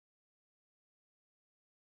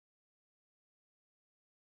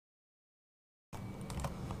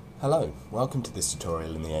Hello, welcome to this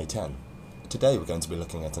tutorial in the A10. Today we're going to be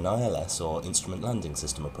looking at an ILS or Instrument Landing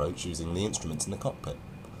System approach using the instruments in the cockpit.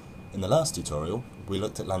 In the last tutorial, we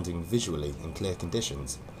looked at landing visually in clear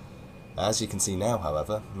conditions. As you can see now,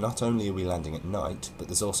 however, not only are we landing at night, but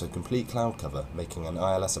there's also complete cloud cover, making an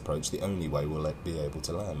ILS approach the only way we'll be able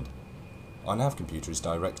to land. Our nav computer is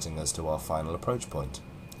directing us to our final approach point.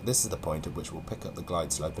 This is the point at which we'll pick up the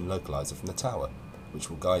glide slope and localizer from the tower,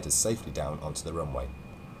 which will guide us safely down onto the runway.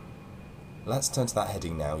 Let's turn to that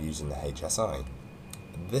heading now using the HSI.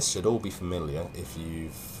 This should all be familiar if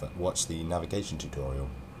you've watched the navigation tutorial.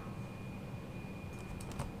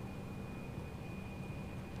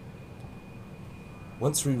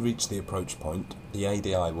 Once we reach the approach point, the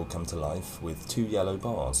ADI will come to life with two yellow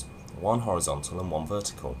bars, one horizontal and one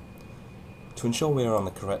vertical. To ensure we are on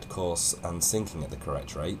the correct course and sinking at the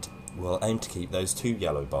correct rate, we'll aim to keep those two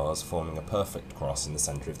yellow bars forming a perfect cross in the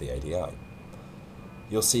centre of the ADI.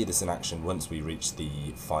 You'll see this in action once we reach the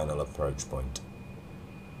final approach point.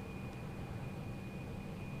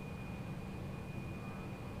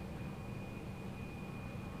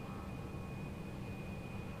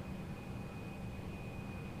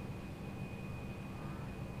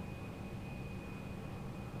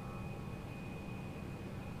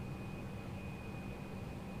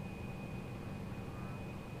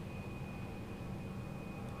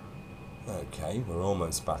 Okay, we're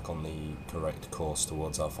almost back on the correct course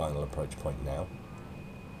towards our final approach point now.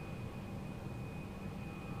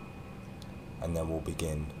 And then we'll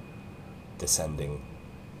begin descending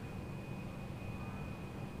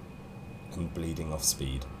and bleeding off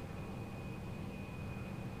speed.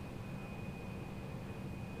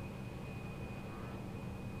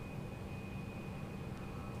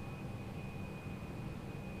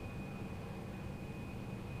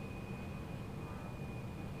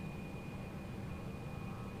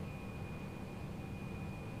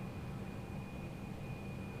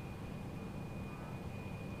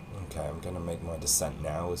 Okay, I'm going to make my descent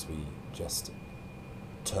now as we just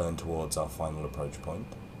turn towards our final approach point.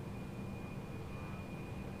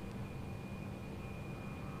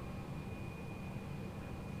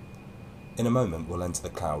 In a moment we'll enter the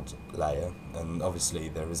cloud layer, and obviously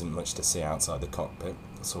there isn't much to see outside the cockpit,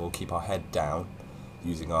 so we'll keep our head down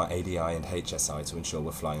using our ADI and HSI to ensure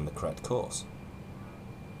we're flying the correct course.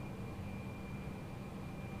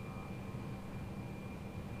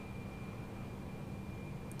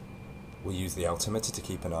 We'll use the altimeter to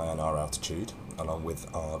keep an eye on our altitude, along with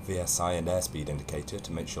our VSI and airspeed indicator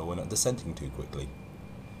to make sure we're not descending too quickly.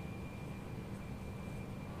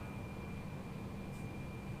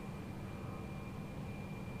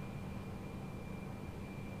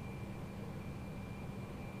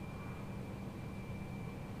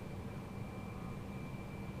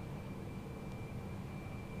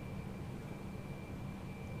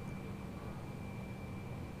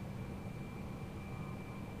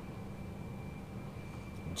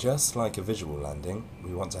 Just like a visual landing,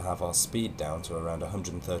 we want to have our speed down to around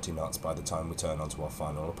 130 knots by the time we turn onto our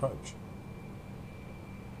final approach.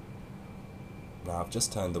 Now I've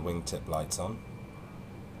just turned the wingtip lights on.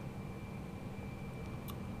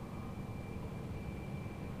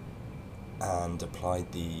 And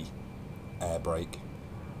applied the air brake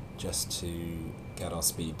just to get our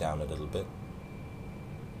speed down a little bit.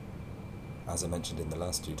 As I mentioned in the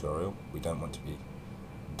last tutorial, we don't want to be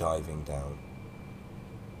diving down.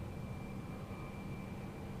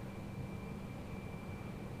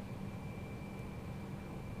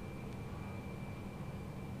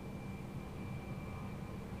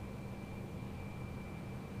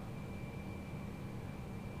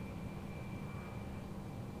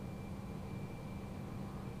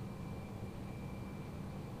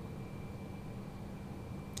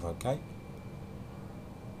 Okay,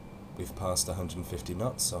 we've passed 150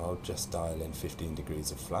 knots, so I'll just dial in 15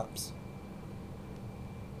 degrees of flaps.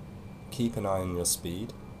 Keep an eye on your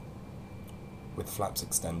speed. With flaps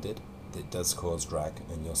extended, it does cause drag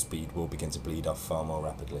and your speed will begin to bleed off far more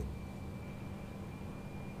rapidly.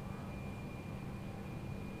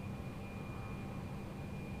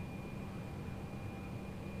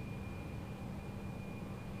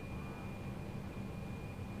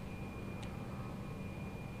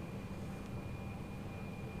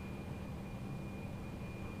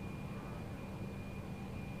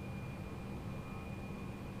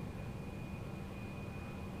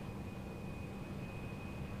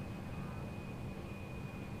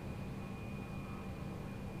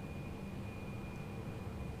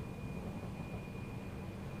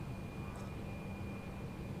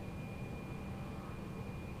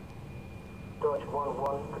 Dodge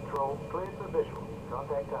 1-1, control, clear for visual.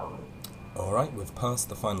 Contact tower. Alright, we've passed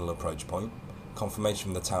the final approach point. Confirmation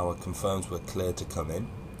from the tower confirms we're cleared to come in,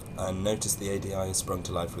 and notice the ADI has sprung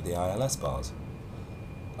to life with the ILS bars.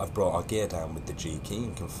 I've brought our gear down with the G key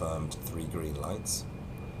and confirmed 3 green lights.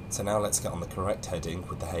 So now let's get on the correct heading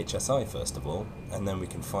with the HSI first of all, and then we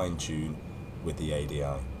can fine tune with the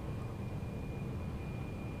ADI.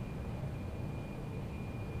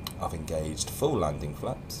 I've engaged full landing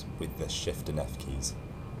flaps with the Shift and F keys.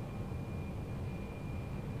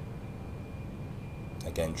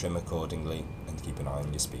 Again, trim accordingly and keep an eye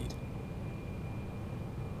on your speed.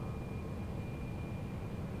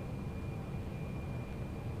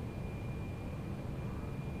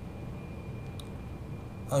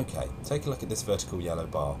 Okay, take a look at this vertical yellow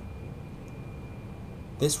bar.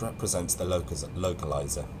 This represents the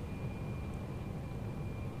localizer,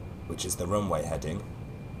 which is the runway heading,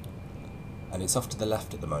 and it's off to the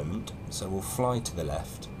left at the moment, so we'll fly to the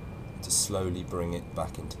left to slowly bring it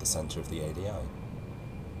back into the centre of the ADI.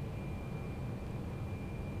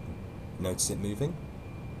 Notice it moving?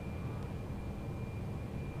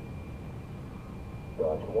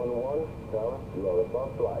 Dodge 11, tower, you are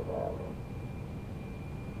above glide path.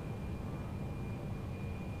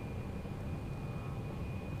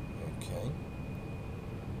 Okay.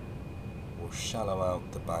 We'll shallow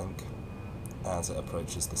out the bank as it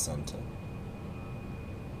approaches the centre.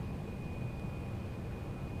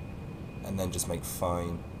 And then just make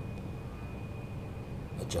fine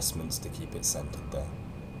adjustments to keep it centred there.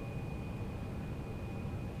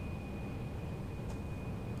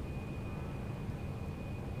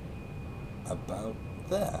 About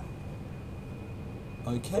there.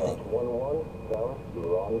 Okay.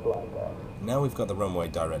 Now we've got the runway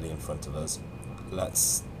directly in front of us,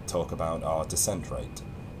 let's talk about our descent rate.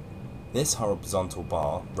 This horizontal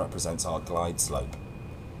bar represents our glide slope.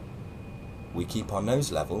 We keep our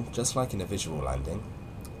nose level, just like in a visual landing,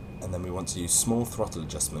 and then we want to use small throttle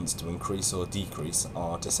adjustments to increase or decrease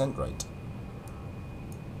our descent rate.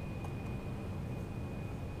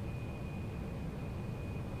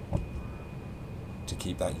 To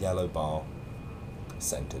keep that yellow bar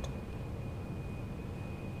centered.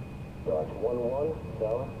 Dodge 11,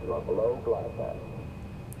 tower, you are below glide path.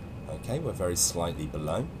 Okay, we're very slightly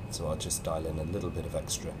below, so I'll just dial in a little bit of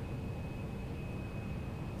extra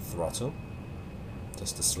throttle,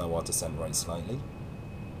 just to slow our descent rate slightly.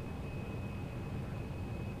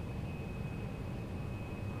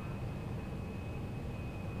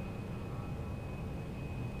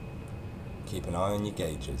 Keep an eye on your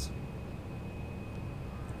gauges.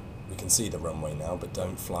 We can see the runway now, but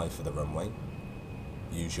don't fly for the runway.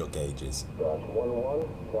 Use your gauges. Dodge 11,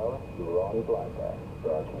 tower, you are on glide path.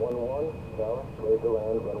 Dodge 11, tower, clear to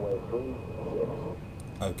land, runway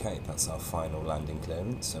 36. Okay, that's our final landing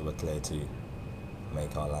clearance, so we're clear to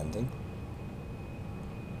make our landing.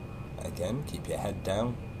 Again, keep your head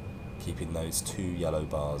down, keeping those 2 yellow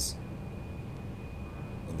bars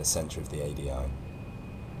in the centre of the ADI.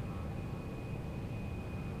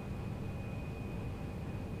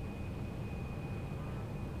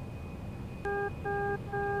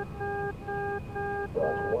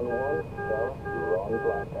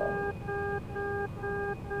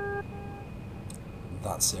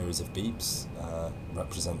 That series of beeps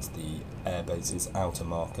represents the airbase's outer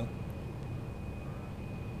marker.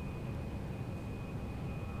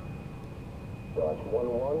 Dodge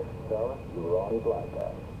 11, tower, you are on glide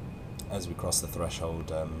path. As we cross the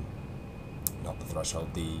threshold, not the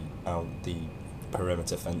threshold, the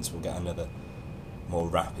perimeter fence, we'll get another more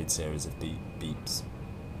rapid series of beeps.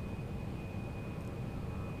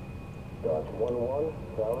 Dodge 11,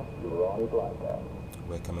 tower, you are on glide path.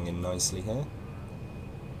 We're coming in nicely here.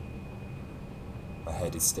 My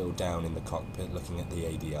head is still down in the cockpit looking at the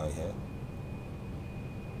ADI here.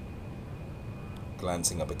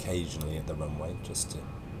 Glancing up occasionally at the runway just to...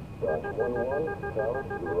 Dodge 11, tower,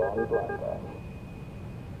 you are on glide path.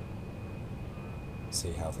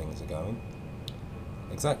 See how things are going.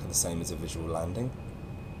 Exactly the same as a visual landing.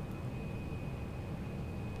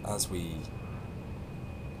 As we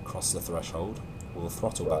cross the threshold, we'll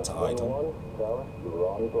throttle back to idle. Tower, you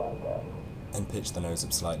are on glide path. And pitch the nose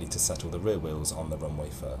up slightly to settle the rear wheels on the runway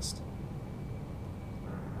first.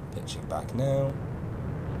 Pitching back now.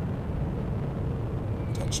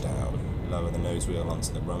 Touchdown. Lower the nose wheel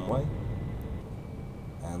onto the runway.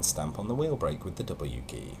 And stamp on the wheel brake with the W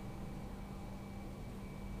key.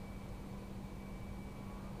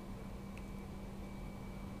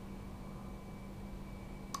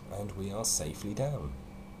 And we are safely down.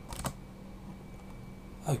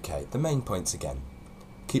 Okay, the main points again.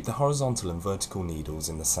 Keep the horizontal and vertical needles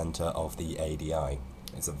in the centre of the ADI.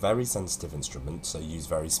 It's a very sensitive instrument, so use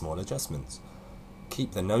very small adjustments.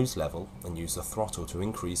 Keep the nose level and use the throttle to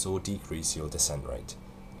increase or decrease your descent rate.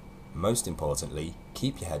 Most importantly,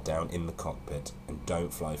 keep your head down in the cockpit and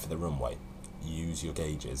don't fly for the runway. Use your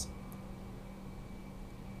gauges.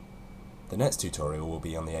 The next tutorial will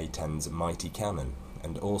be on the A-10's mighty cannon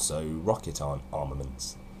and also rocket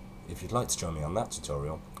armaments. If you'd like to join me on that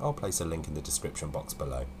tutorial, I'll place a link in the description box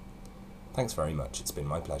below. Thanks very much, it's been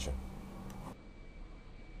my pleasure.